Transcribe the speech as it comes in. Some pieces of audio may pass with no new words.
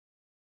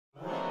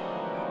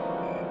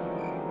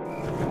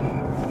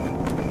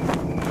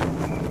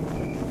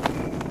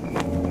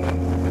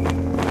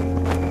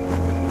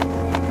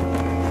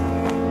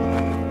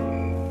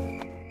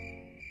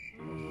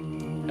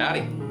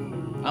Howdy,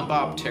 I'm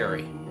Bob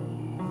Terry.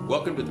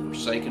 Welcome to the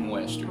Forsaken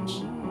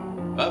Westerns.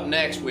 Up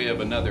next, we have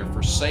another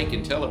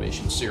Forsaken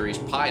television series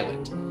pilot.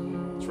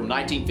 It's from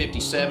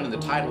 1957, and the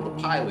title of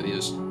the pilot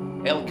is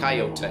El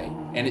Coyote,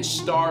 and it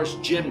stars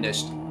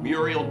gymnast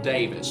Muriel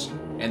Davis,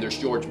 and there's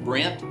George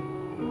Brent,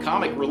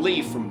 comic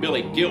relief from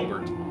Billy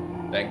Gilbert,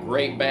 that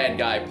great bad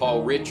guy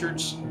Paul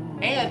Richards,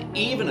 and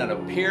even an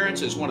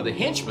appearance as one of the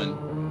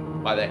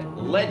henchmen by that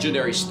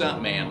legendary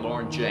stuntman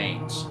Lorne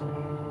James.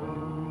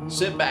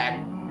 Sit back,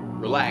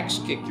 relax,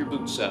 kick your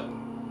boots up,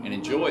 and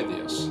enjoy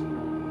this.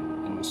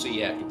 And we'll see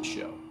you after the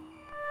show.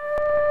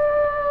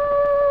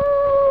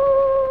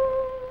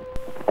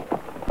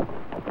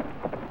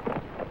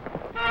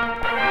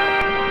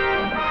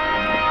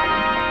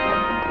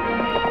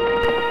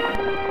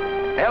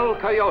 El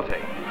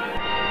Coyote.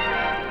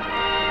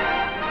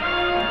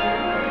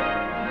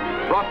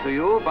 Brought to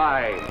you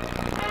by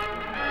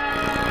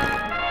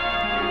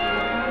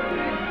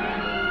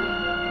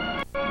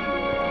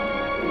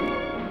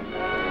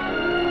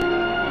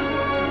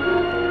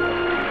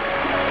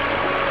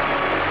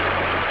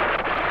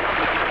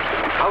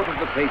Out of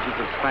the pages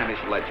of Spanish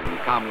legend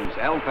comes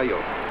El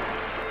Coyote.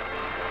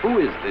 Who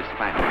is this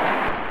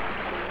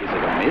Spaniard? Is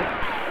it a myth?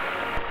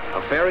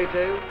 A fairy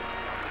tale?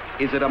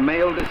 Is it a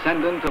male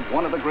descendant of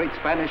one of the great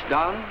Spanish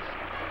dons?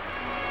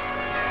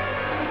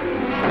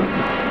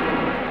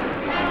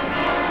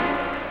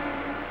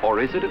 Or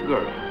is it a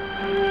girl?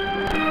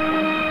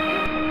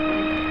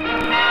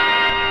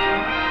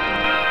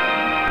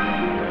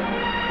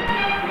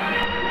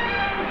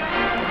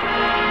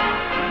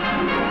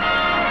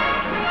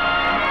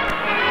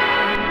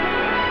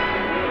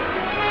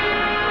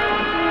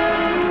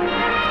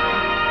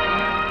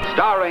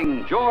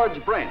 Starring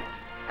George Brent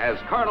as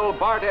Colonel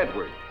Bart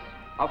Edwards,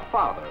 a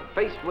father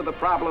faced with the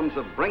problems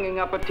of bringing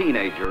up a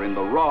teenager in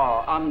the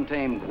raw,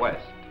 untamed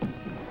West.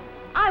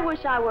 I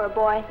wish I were a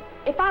boy.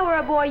 If I were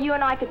a boy, you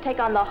and I could take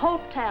on the whole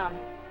town.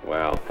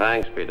 Well,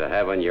 thanks be to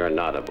heaven you're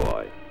not a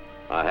boy.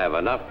 I have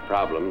enough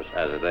problems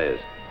as it is.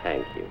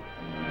 Thank you.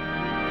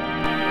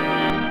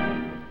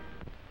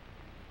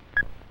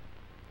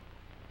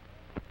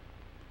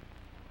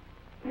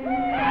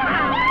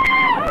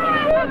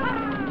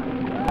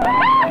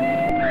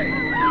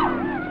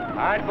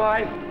 All right,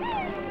 boys.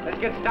 Let's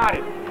get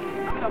started.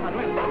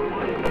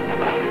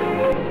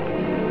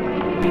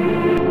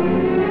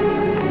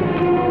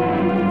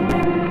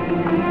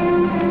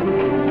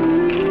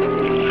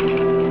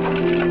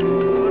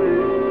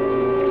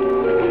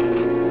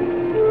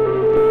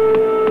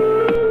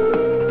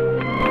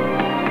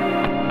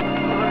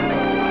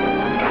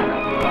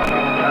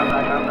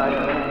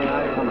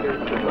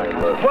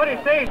 What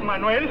it says,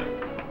 Manuel?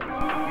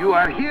 You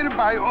are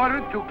hereby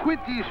ordered to quit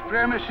these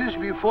premises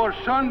before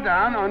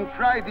sundown on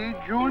Friday,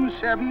 June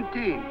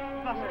 17.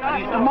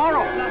 That is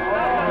tomorrow.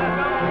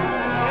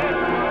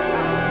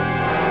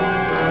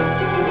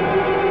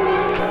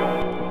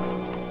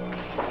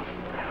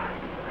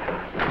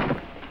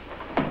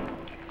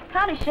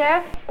 Howdy,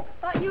 Sheriff.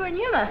 Thought you were in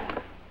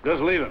Yuma.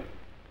 Just leaving.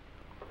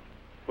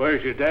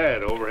 Where's your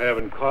dad? Over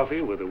having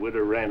coffee with the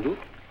widow Randall?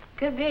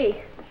 Could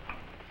be.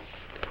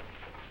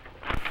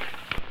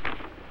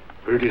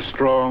 Pretty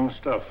strong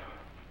stuff.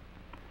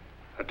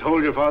 I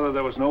told your father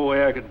there was no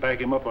way I could back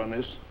him up on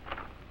this.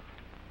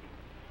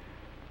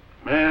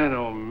 Man,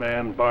 oh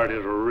man, Bart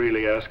is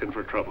really asking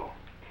for trouble.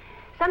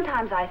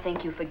 Sometimes I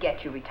think you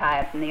forget you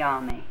retired from the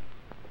Army.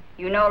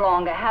 You no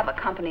longer have a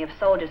company of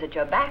soldiers at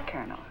your back,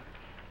 Colonel.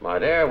 My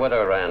dear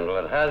widow Randall,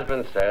 it has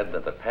been said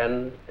that the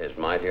pen is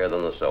mightier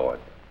than the sword.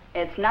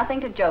 It's nothing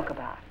to joke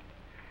about.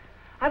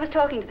 I was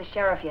talking to the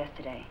sheriff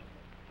yesterday.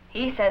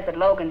 He says that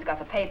Logan's got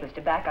the papers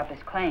to back up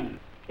his claim.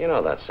 You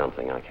know, that's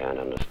something I can't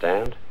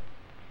understand.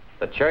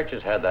 The church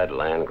has had that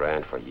land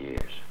grant for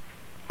years.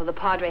 Well, the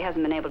Padre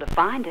hasn't been able to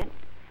find it.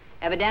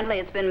 Evidently,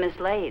 it's been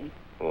mislaid.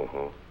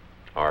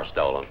 Or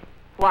stolen.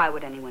 Why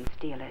would anyone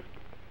steal it?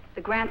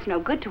 The grant's no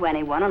good to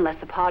anyone unless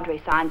the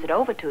Padre signs it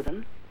over to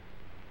them.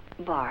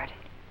 Bart,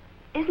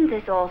 isn't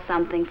this all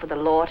something for the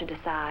law to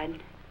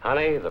decide?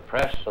 Honey, the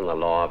press and the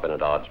law have been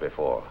at odds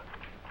before.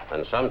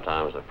 And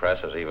sometimes the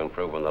press has even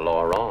proven the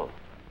law wrong.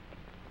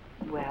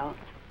 Well,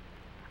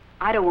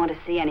 I don't want to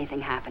see anything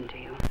happen to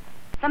you.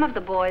 Some of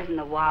the boys in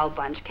the Wild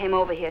Bunch came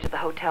over here to the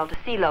hotel to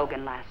see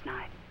Logan last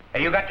night.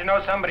 Hey, you got to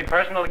know somebody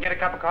personal to get a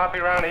cup of coffee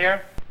around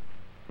here?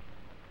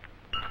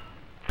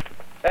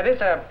 That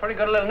is a pretty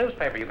good little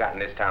newspaper you got in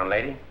this town,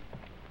 lady.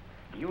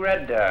 You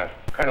read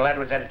Colonel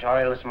Edwards'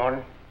 editorial this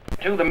morning?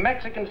 To the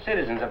Mexican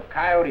citizens of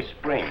Coyote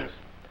Springs,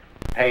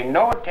 pay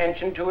no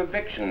attention to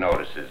eviction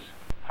notices.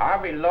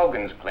 Harvey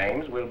Logan's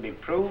claims will be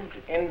proved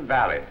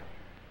invalid.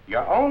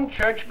 Your own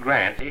church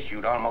grant,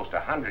 issued almost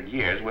 100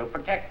 years, will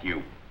protect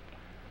you.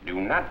 Do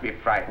not be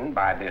frightened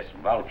by this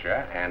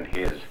vulture and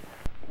his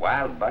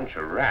wild bunch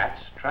of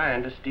rats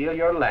trying to steal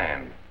your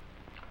land.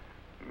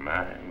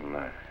 My.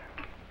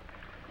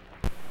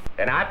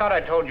 Then I thought I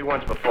told you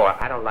once before,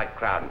 I don't like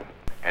crowding.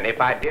 And if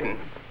I didn't,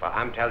 well,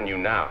 I'm telling you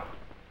now.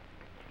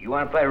 You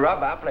want to play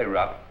rough, I'll play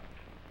rough.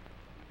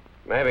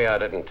 Maybe I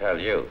didn't tell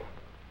you,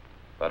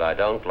 but I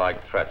don't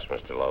like threats,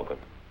 Mr. Logan.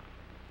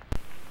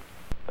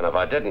 And if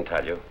I didn't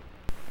tell you,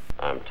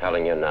 I'm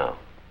telling you now.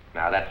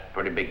 Now, that's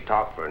pretty big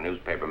talk for a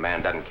newspaper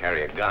man doesn't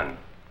carry a gun.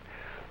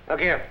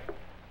 Look here.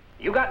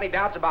 You got any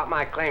doubts about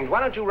my claims? Why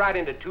don't you ride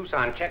into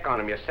Tucson and check on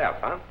them yourself,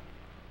 huh?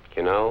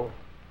 You know,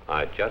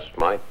 I just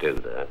might do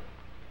that.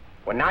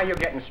 Well, now you're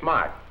getting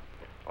smart.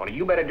 Only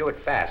you better do it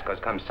fast, because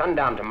come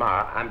sundown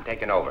tomorrow, I'm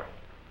taking over.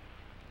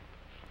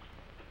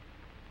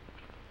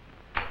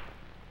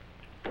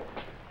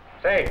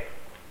 Say,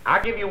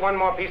 I'll give you one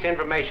more piece of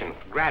information,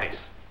 gratis.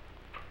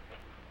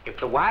 If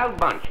the Wild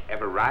Bunch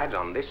ever rides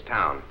on this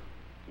town,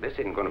 this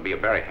isn't going to be a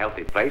very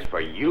healthy place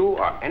for you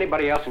or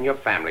anybody else in your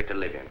family to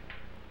live in.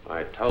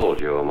 I told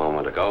you a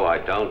moment ago I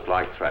don't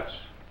like threats.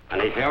 And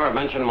if you ever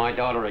mention my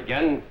daughter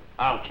again,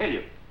 I'll kill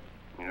you.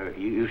 You know,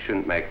 you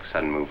shouldn't make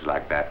sudden moves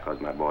like that,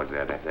 because my boys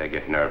there, they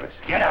get nervous.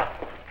 Get up!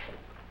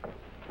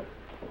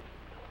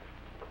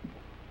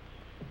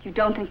 You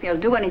don't think they'll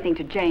do anything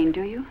to Jane,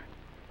 do you?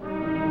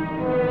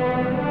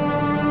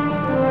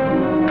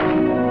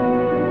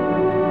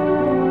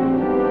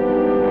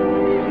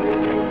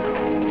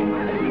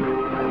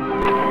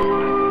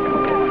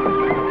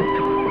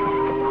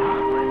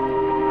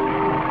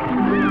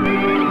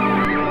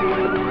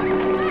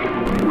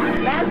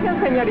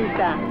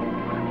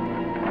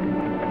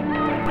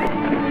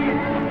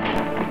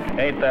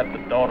 Ain't that the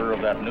daughter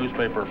of that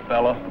newspaper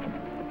fella?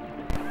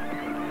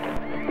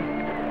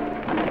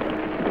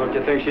 Don't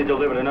you think she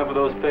delivered enough of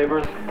those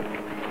papers?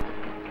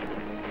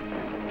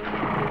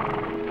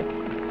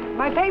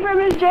 My paper,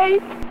 Miss Jane?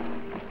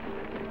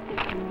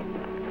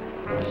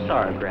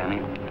 Sorry,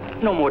 Granny.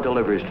 No more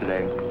deliveries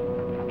today.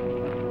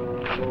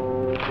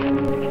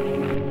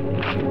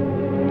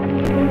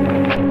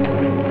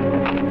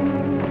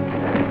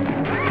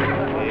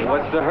 Hey,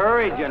 what's the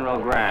hurry, General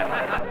Grant?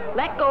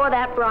 Let go of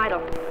that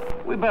bridle.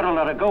 We better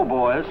let her go,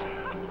 boys.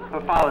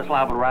 Her father's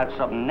liable to write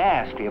something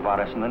nasty about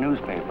us in the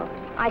newspaper.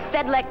 I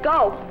said let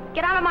go.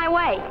 Get out of my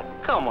way.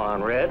 Come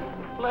on, Red.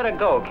 Let her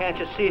go. Can't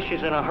you see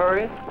she's in a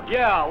hurry?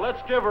 Yeah,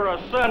 let's give her a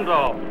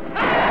send-off.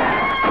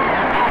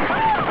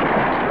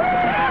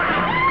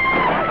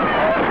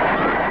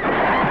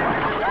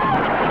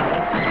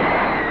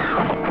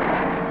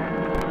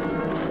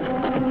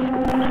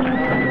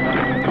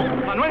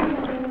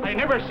 Manuel, I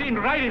never seen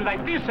riding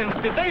like this since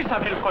the days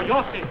of El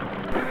Coyote.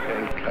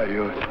 El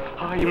Coyote.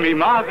 Ay, mi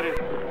madre.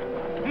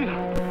 Mira.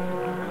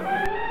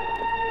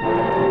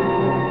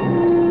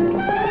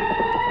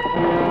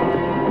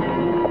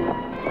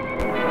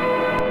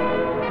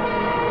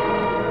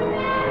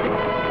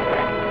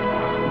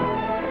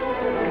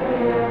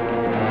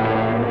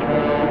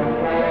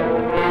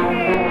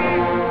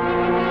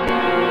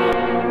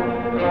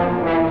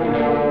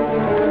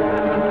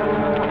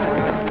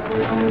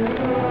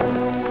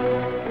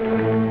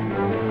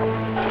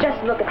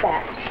 Just look at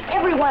that.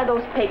 Every one of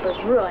those papers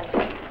ruined.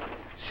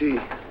 See,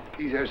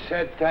 these are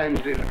sad times,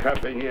 little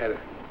compañera.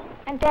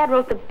 And Dad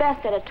wrote the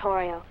best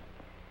editorial.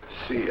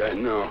 See, I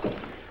know.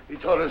 He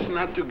told us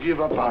not to give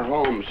up our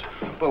homes.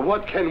 But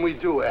what can we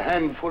do? A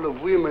handful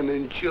of women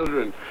and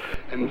children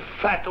and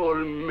fat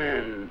old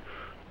men.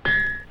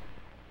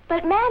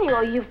 But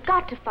Manuel, you've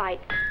got to fight.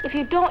 If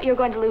you don't, you're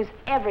going to lose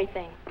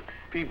everything.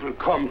 People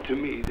come to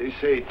me. They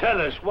say, tell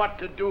us what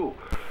to do.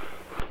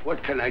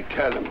 What can I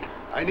tell them?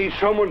 I need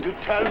someone to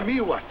tell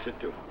me what to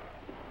do.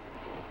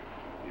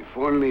 If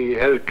only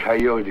El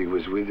Coyote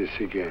was with us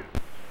again.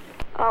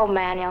 Oh,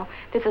 Manuel,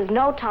 this is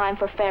no time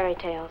for fairy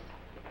tales.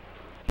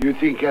 You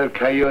think El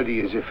Coyote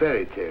is a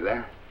fairy tale,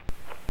 eh?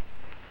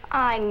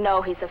 I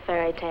know he's a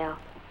fairy tale.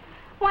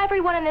 Why,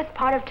 everyone in this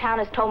part of town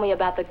has told me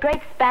about the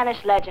great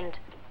Spanish legend.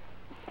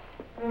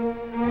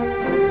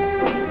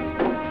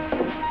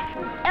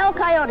 El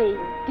Coyote,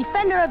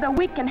 defender of the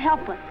weak and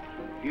helpless.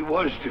 He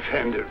was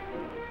defender.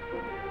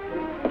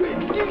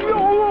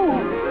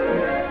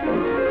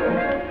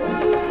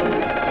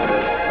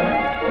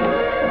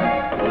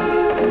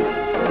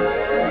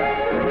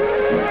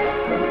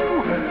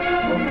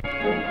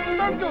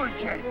 Don't do it,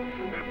 Jay.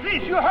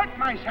 Please, you hurt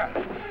myself.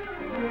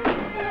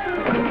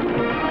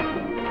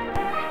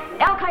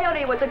 El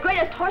Coyote was the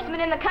greatest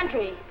horseman in the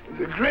country.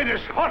 The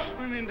greatest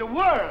horseman in the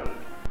world.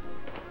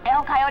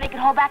 El Coyote could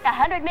hold back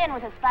 100 men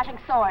with his flashing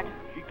sword.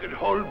 He could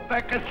hold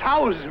back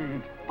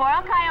 1,000. For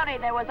El Coyote,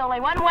 there was only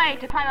one way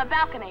to climb a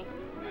balcony.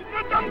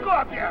 No, don't go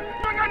up there.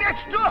 No, no,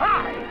 that's too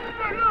high.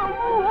 No,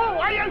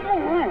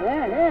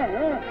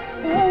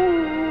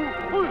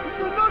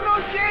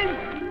 James.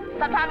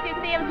 Sometimes you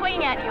see him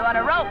swinging at you on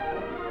a rope.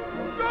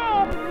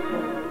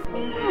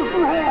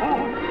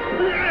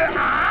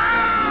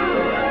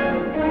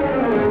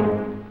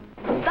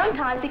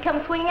 Sometimes he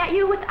comes swinging at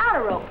you without a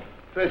rope.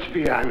 Let's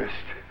be honest.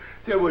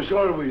 There was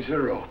always a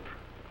rope.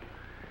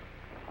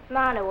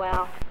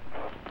 Manuel.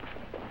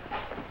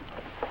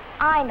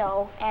 I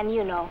know, and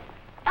you know.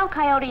 El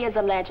Coyote is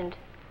a legend.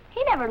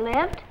 He never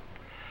lived.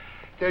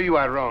 There you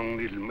are wrong,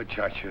 little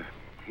muchacha.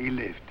 He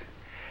lived.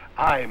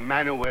 I,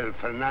 Manuel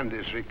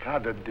Fernandez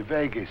Ricardo de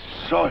Vegas,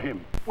 saw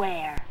him.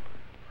 Where?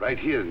 Right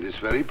here in this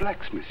very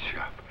blacksmith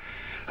shop.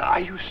 I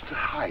used to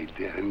hide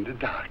there in the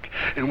dark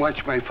and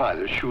watch my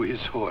father shoe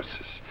his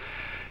horses.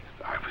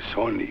 I was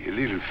only a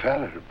little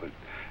feller, but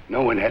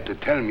no one had to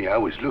tell me I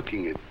was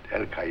looking at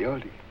El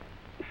Coyote.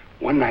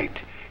 One night,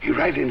 he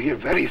rode in here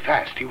very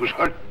fast. He was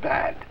hurt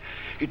bad.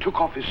 He took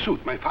off his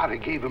suit. My father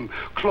gave him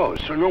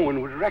clothes so no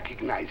one would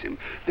recognize him.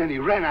 Then he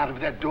ran out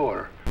of that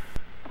door.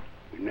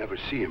 We never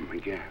see him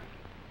again.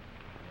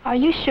 Are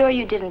you sure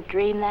you didn't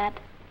dream that?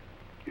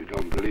 You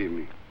don't believe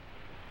me?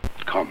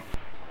 Come,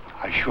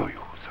 I show you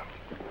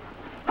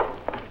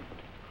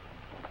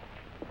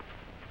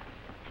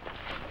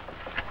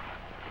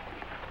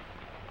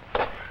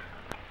something.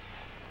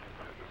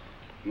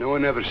 No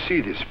one ever see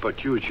this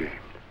but you, Jane.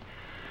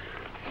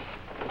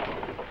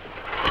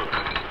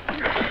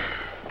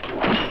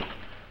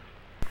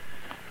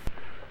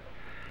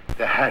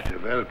 The hat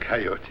of El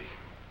Coyote.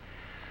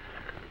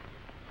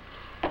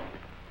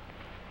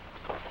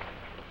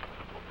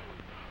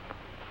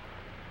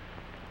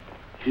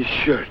 His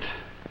shirt.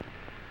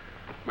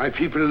 My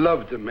people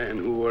loved the man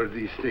who wore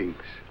these things.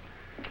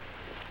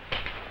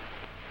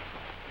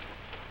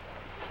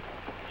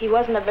 He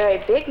wasn't a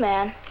very big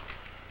man.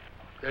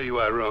 There you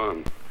are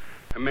wrong.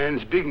 A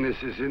man's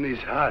bigness is in his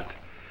heart,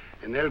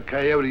 and El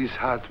Coyote's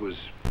heart was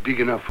big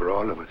enough for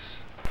all of us.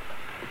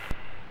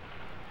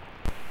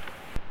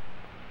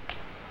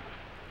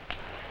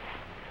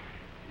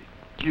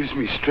 It gives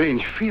me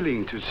strange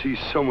feeling to see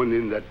someone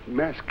in that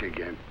mask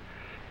again.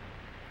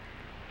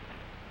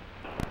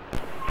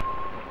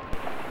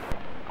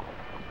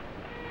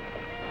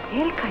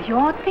 El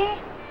Coyote?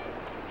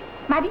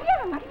 María,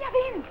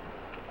 ven.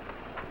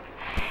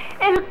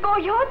 El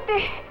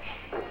Coyote.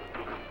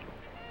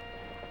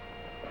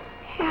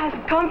 He has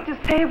come to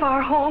save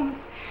our home.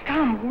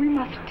 Come, we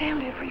must tell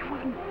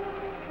everyone.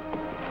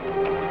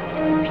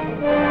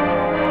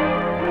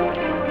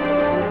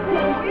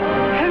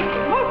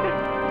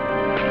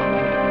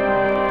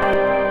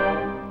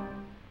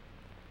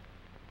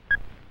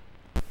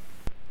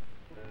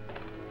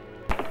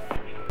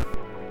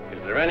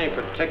 Is there any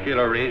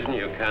particular reason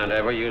you can't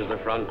ever use the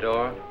front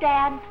door?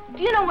 Dad,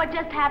 do you know what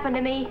just happened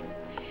to me?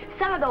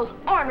 Some of those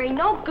ornery,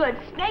 no-good,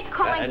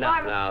 snake-crawling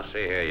varmints... Now,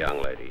 see here,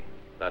 young lady.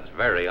 That's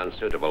very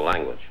unsuitable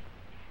language.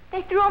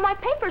 They threw all my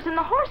papers in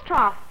the horse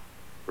trough.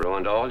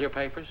 Ruined all your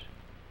papers?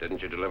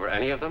 Didn't you deliver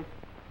any of them?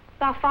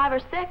 About 5 or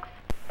 6.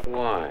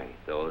 Why,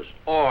 those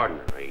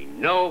ordinary,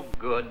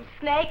 no-good...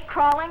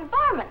 snake-crawling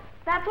varmints.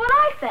 That's what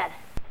I said.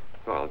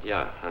 Well,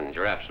 yeah, and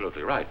you're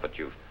absolutely right, but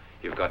you've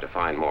got to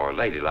find more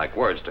ladylike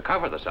words to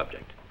cover the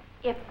subject.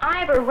 If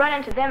I ever run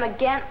into them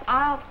again,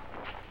 I'll...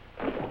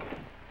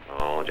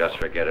 Oh, just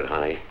forget it,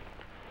 honey.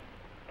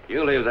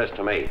 You leave this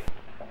to me.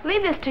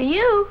 Leave this to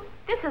you?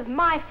 This is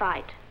my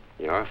fight.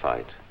 Your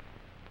fight.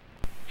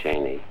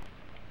 Janie,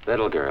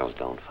 little girls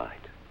don't fight.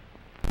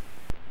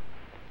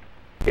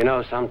 You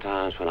know,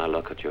 sometimes when I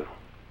look at you,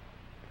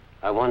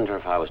 I wonder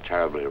if I was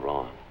terribly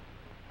wrong,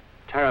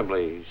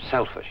 terribly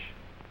selfish,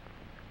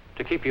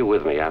 to keep you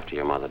with me after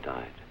your mother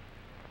died.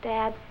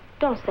 Dad,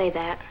 don't say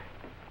that.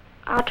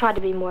 I'll try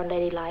to be more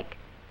ladylike.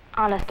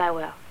 Honest, I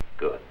will.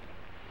 Good.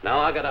 Now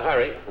I gotta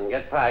hurry and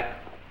get packed.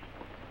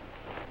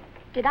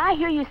 Did I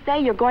hear you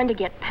say you're going to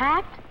get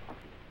packed?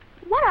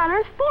 What on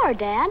earth for,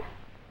 Dad?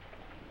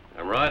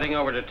 I'm riding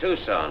over to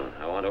Tucson.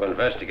 I want to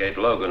investigate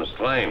Logan's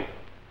claim.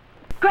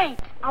 Great.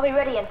 I'll be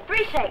ready in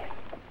 3 shakes.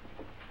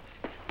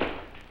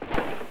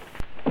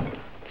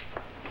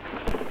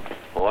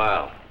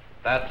 Well,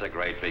 that's a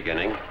great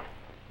beginning.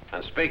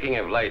 And speaking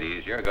of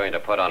ladies, you're going to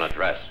put on a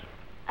dress.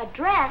 A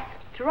dress?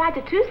 To ride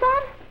to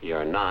Tucson?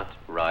 You're not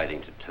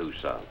riding to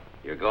Tucson.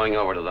 You're going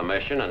over to the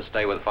mission and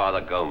stay with Father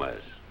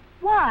Gomez.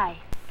 Why?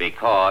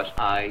 Because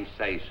I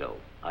say so.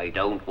 I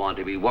don't want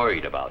to be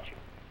worried about you.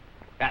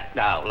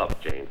 Now, look,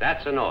 Jane,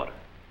 that's an order.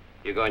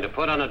 You're going to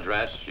put on a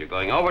dress, you're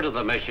going over to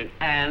the mission,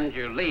 and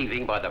you're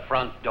leaving by the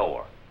front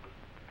door.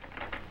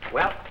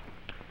 Well,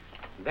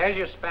 there's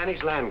your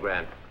Spanish land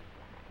grant.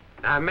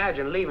 Now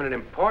imagine leaving an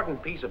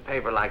important piece of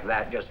paper like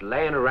that just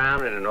laying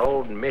around in an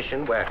old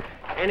mission where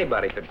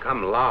anybody could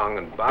come along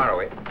and borrow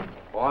it.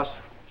 Boss,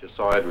 just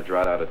saw Edwards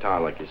right out of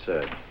town like you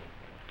said.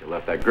 He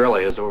left that girl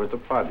of his over at the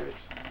Padres.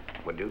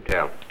 Well, do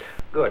tell.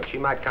 Good, she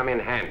might come in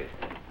handy.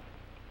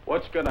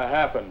 What's gonna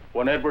happen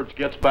when Edwards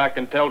gets back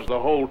and tells the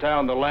whole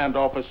town the land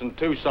office in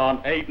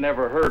Tucson ain't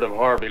never heard of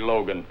Harvey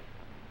Logan?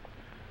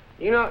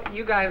 You know,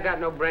 you guys got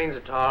no brains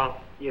at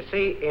all. You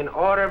see, in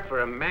order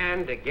for a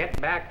man to get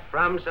back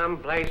from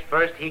someplace,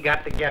 first he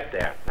got to get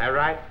there. That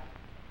right?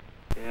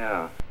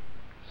 Yeah.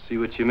 See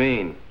what you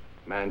mean.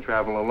 Man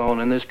traveling alone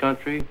in this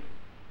country,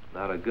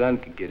 without a gun,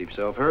 could get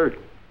himself hurt.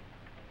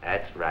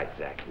 That's right,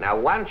 Zach. Now,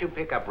 why don't you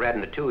pick up Red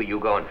and the two of you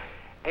go and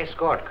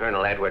escort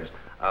Colonel Edwards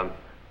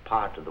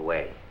part of the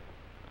way?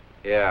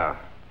 Yeah,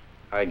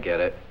 I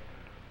get it.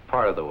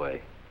 Part of the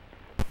way.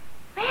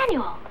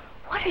 Manuel,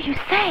 what are you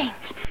saying?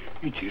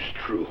 It is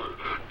true.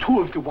 Two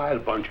of the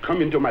wild bunch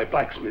come into my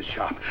blacksmith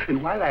shop,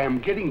 and while I am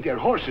getting their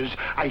horses,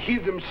 I hear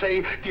them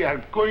say they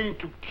are going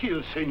to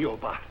kill Senor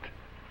Bart.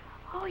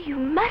 Oh, you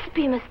must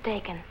be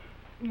mistaken.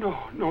 No,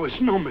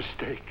 it's no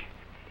mistake.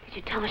 Did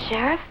you tell the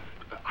sheriff?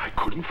 I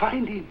couldn't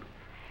find him.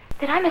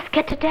 Then I must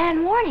get to Dad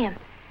and warn him.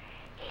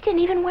 He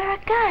didn't even wear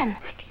a gun.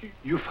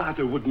 Your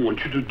father wouldn't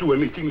want you to do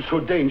anything so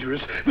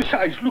dangerous.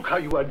 Besides, look how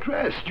you are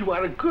dressed. You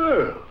are a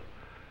girl.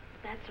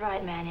 That's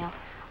right, Manuel.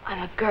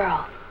 I'm a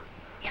girl.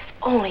 If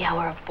only I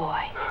were a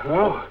boy.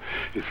 Oh,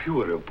 if you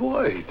were a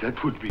boy,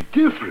 that would be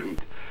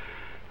different.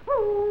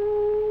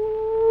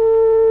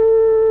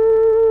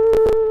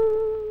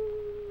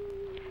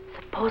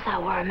 Suppose I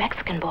were a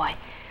Mexican boy.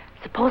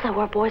 Suppose I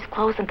wore boy's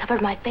clothes and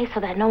covered my face so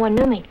that no one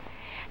knew me.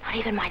 Not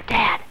even my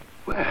dad.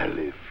 Well,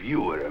 if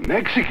you were a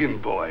Mexican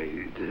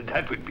boy,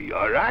 that would be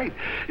all right.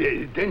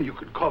 Then you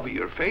could cover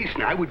your face,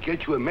 and I would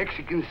get you a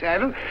Mexican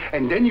saddle,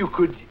 and then you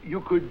could...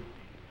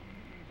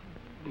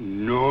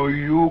 No,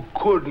 you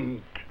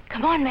couldn't.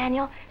 Come on,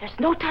 Manuel. There's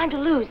no time to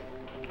lose.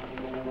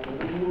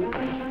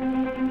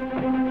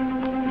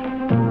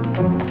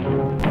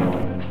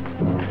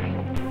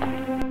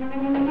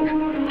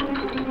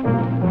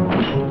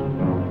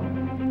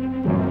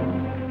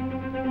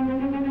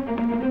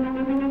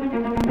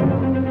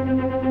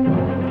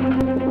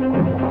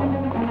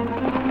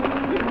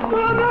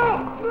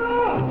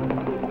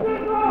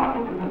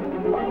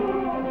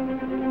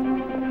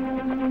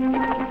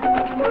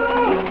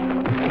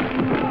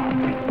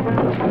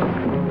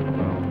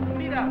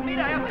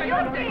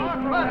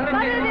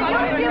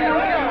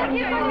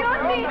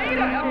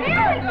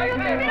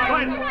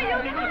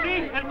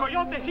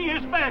 He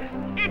is back.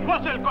 It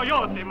was El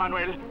Coyote,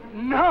 Manuel.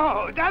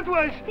 No, that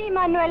was... Si,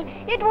 Manuel.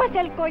 It was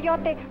El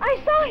Coyote. I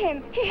saw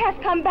him. He has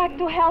come back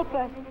to help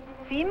us.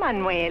 Si,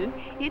 Manuel.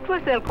 It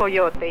was El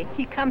Coyote.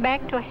 He come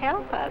back to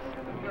help us.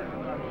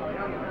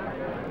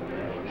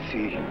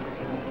 Si,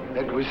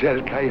 that was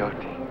El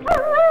Coyote.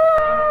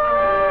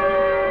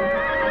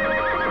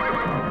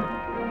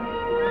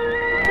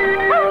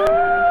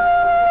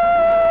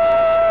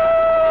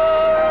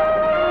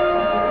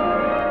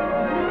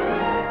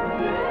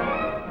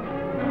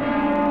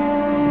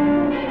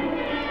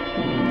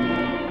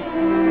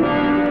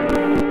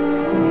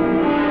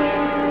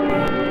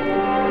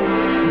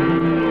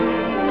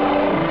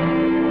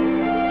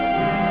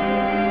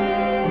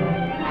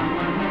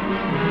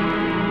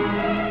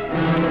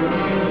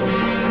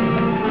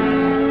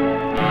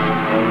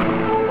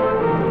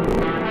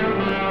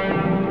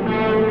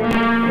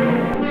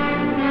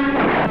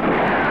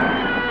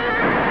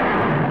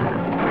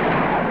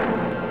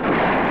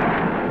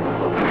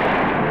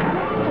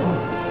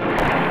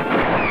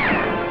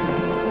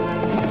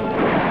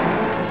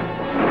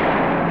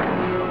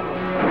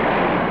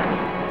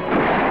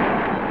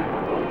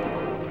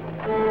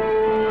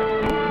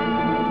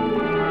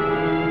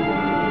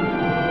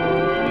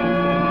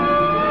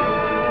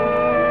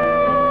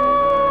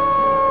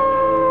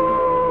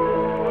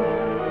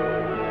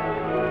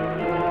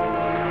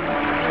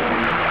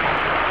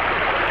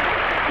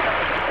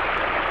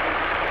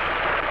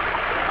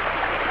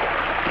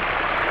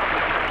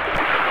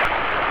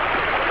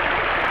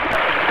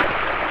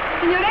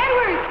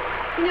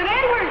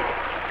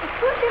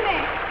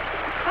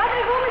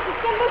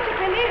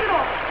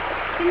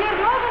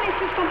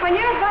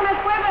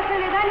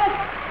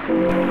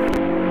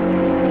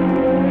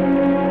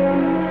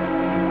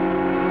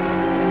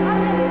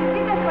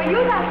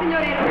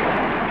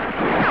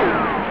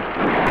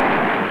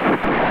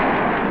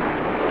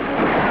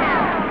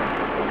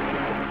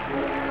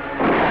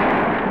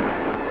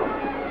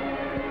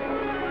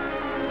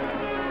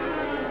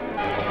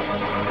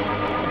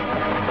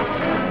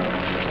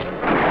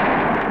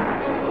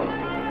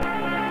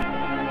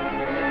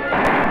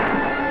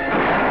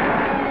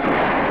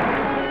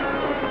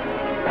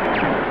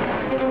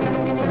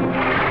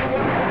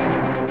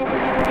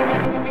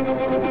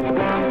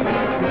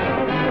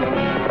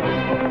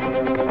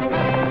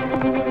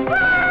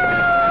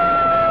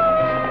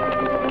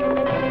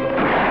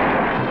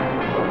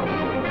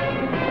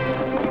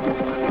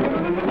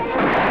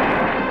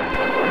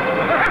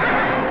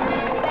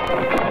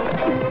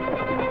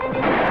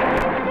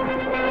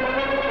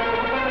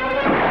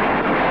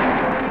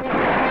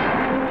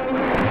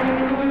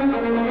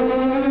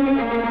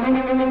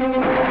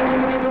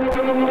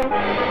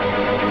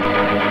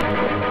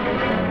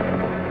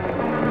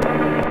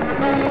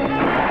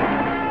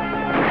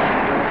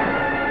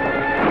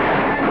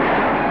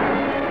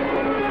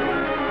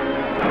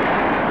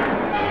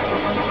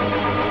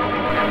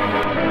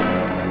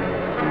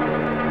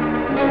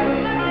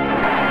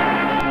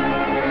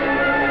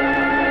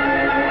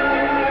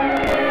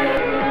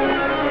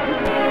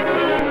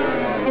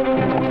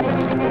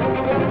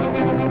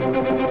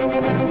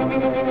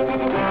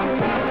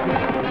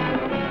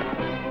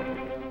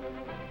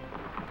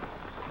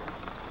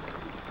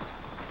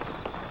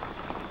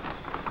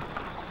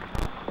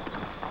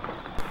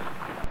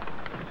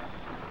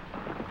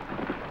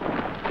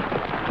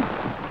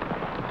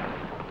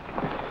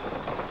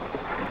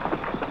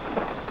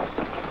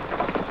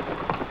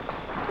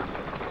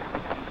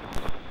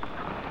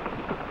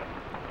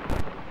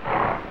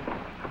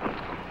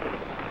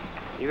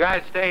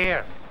 guys stay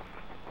here.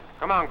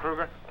 Come on,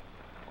 Kruger.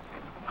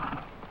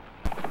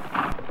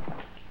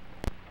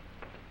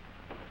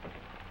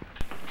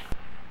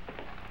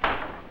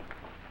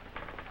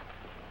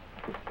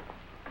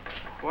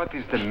 What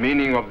is the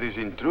meaning of this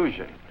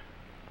intrusion?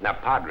 Now,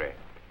 Padre,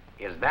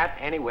 is that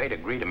any way to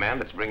greet a man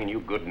that's bringing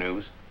you good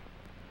news?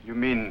 You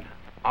mean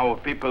our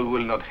people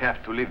will not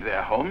have to leave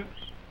their homes?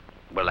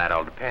 Well, that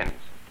all depends.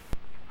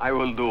 I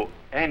will do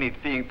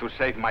anything to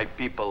save my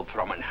people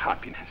from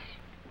unhappiness.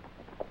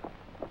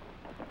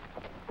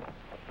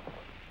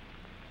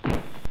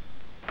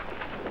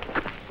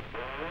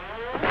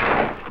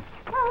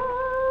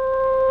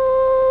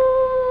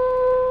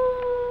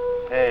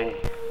 Hey,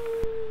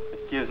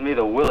 it gives me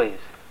the willies.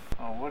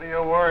 Oh, what are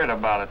you worried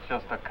about? It's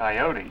just a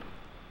coyote.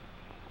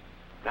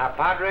 Now,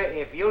 Padre,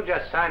 if you'll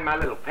just sign my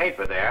little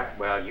paper there,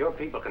 well, your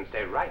people can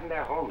stay right in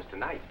their homes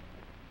tonight.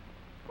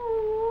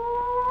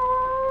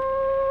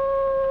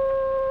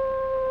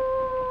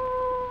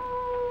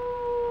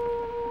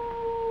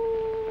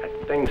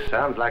 That thing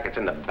sounds like it's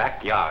in the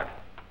backyard.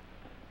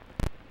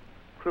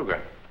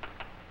 Kruger,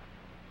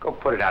 go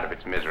put it out of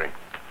its misery.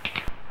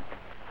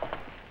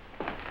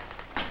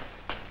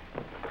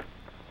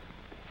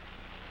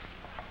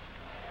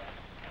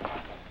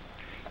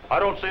 I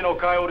don't see no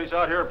coyotes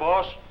out here,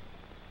 boss.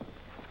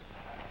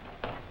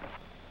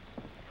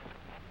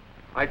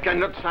 I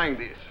cannot sign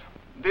this.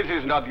 This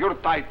is not your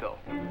title.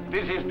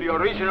 This is the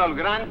original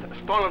grant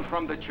stolen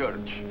from the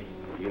church.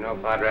 You know,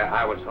 Padre,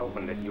 I was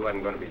hoping that you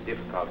wasn't going to be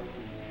difficult.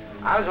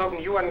 I was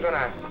hoping you wasn't going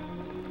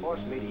to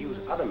force me to use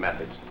other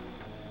methods.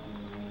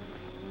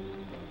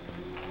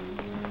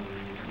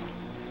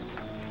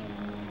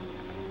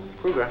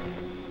 Kruger,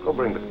 go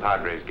bring the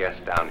Padre's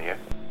guest down here.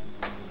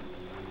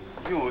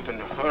 You wouldn't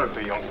hurt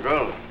a young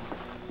girl.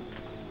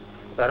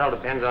 That all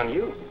depends on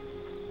you.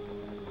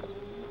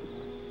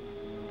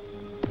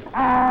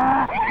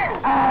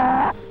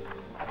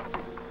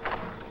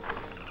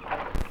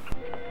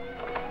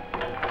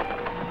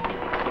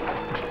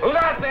 Who's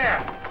out there?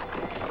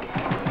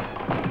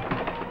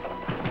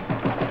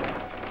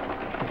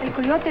 El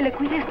coyote le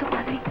cuida esto,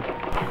 padre.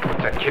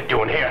 What's that kid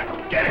doing here?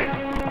 Get it!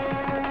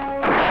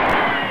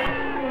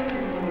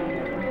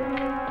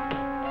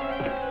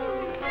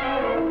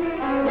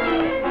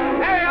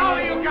 Hey, all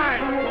of you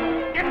guys!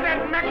 Get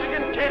that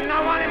Mexican kid and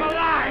I want him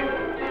alive!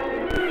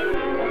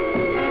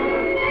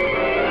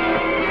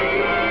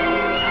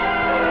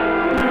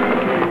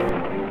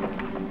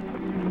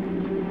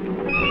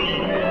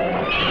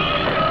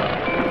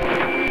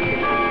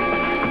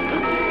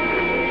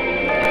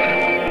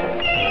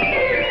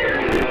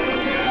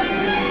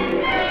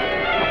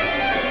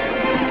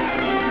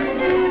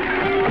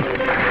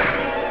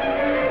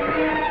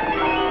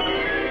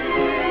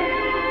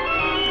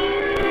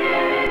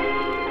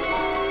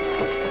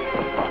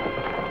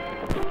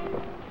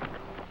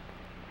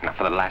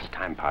 For the last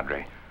time,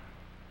 Padre,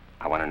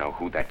 I want to know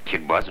who that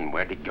kid was and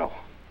where'd he go.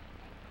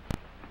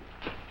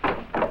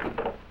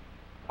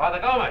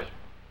 Father Gomez!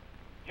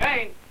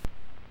 Jane!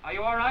 Are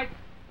you all right?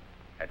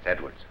 That's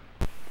Edwards.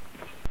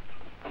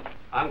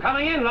 I'm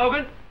coming in,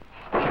 Logan.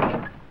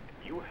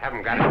 You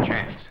haven't got a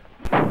chance.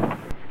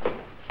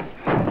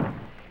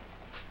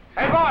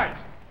 Hey, boys!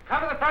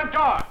 Come to the front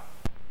door.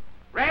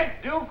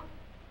 Red, Duke.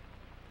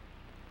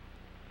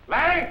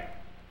 Larry?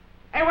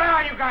 Hey, where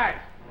are you guys?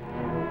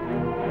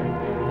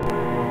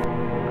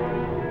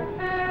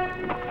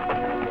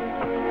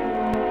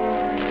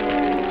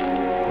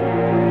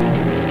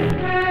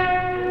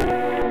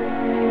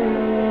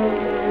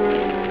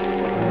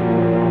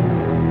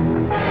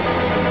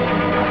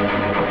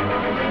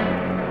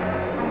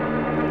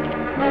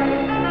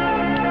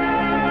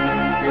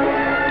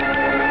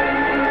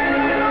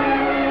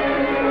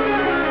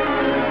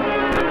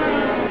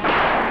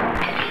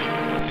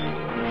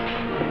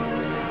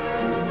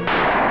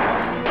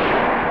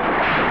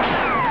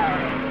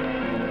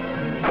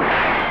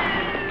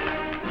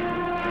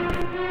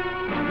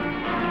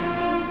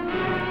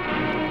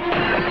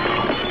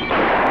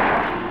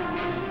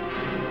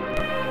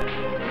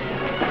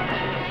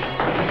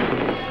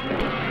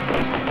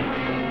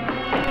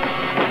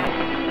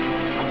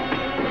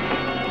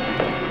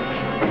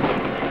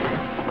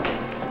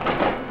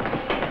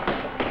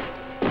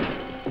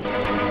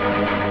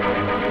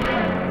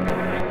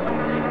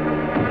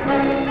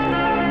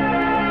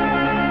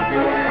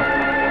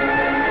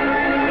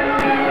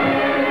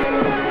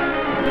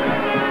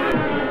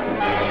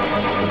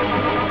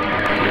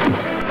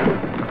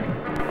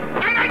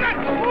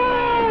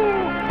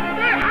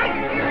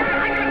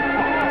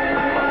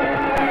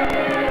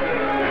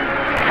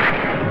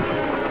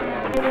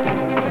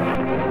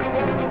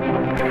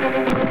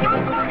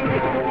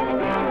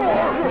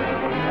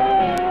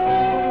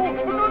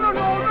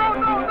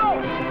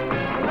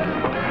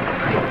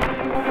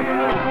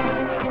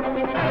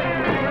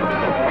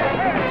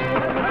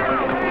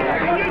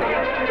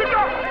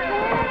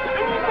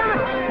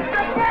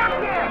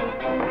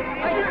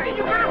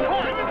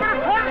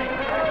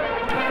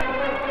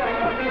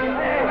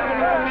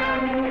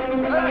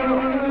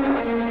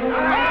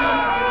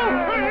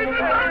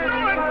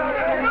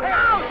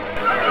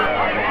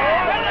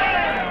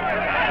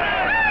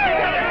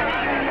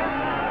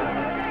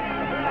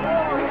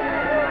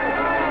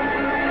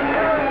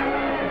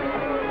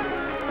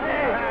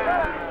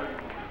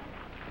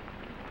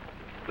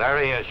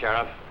 there,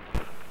 Sheriff.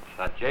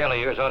 That jail of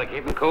yours ought to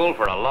keep him cool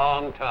for a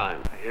long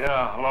time.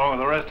 Yeah, along with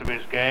the rest of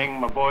his gang.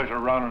 My boys are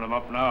rounding him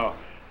up now.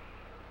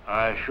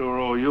 I sure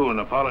owe you an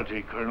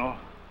apology, Colonel.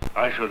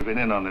 I should have been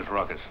in on this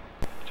ruckus.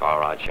 It's all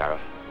right,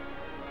 Sheriff.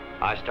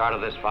 I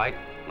started this fight,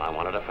 and I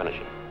wanted to finish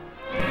it.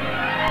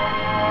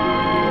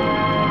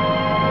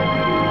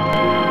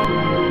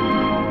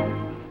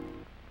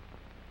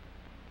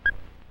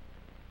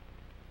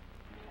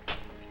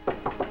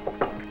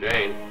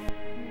 Jane.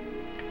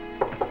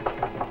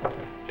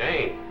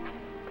 Jane.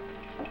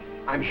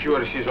 I'm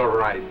sure she's all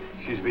right.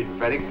 She's been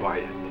very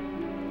quiet.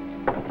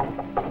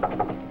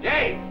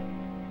 Jane!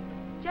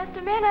 Just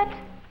a minute.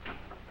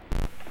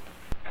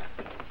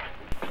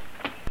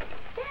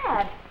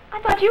 Dad,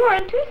 I thought you were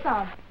in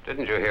Tucson.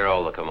 Didn't you hear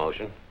all the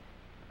commotion?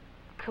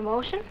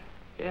 Commotion?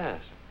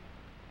 Yes.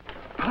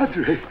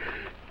 Padre,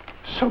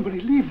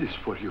 somebody leave this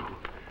for you.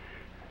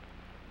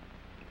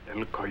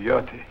 El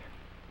Coyote.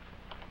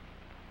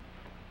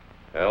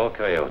 El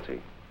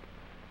Coyote.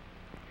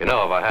 You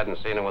know, if I hadn't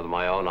seen him with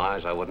my own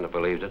eyes, I wouldn't have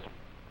believed it.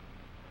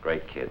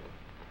 Great kid.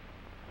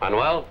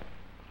 Manuel,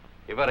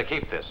 you better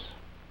keep this.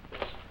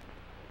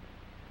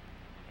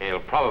 He'll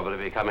probably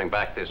be coming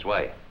back this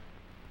way.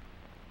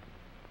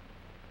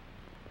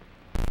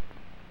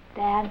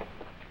 Dad,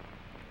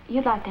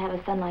 you'd like to have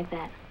a son like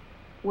that,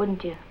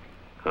 wouldn't you?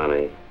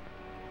 Honey,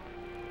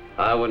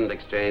 I wouldn't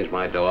exchange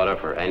my daughter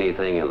for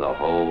anything in the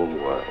whole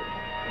world.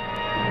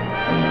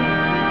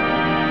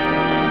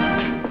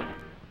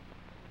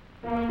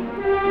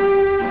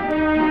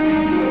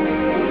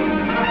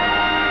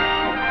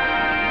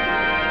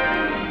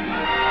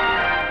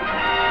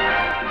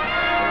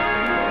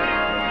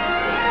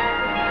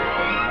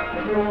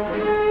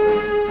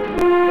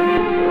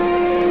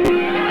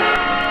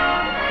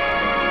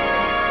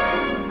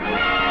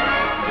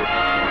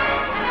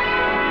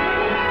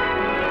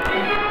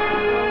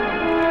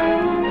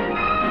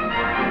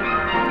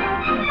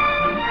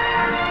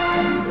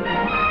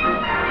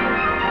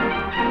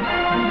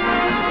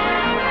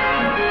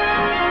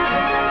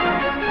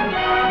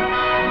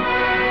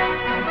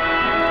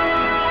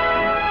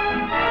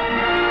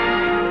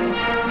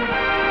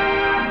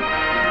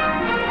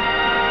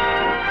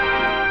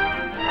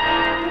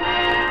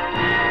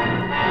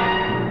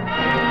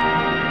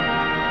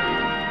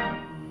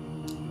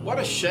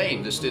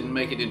 Shame this didn't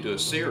make it into a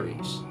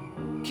series.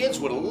 Kids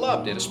would have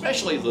loved it,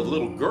 especially the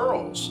little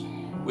girls,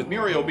 with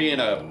Muriel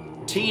being a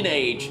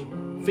teenage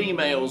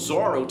female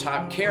Zorro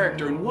type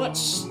character, and what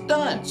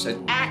stunts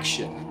and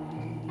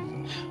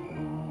action.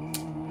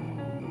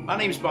 My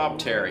name's Bob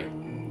Terry.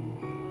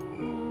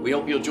 We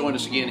hope you'll join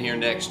us again here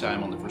next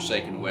time on the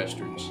Forsaken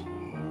Westerns.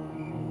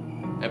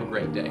 Have a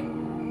great day.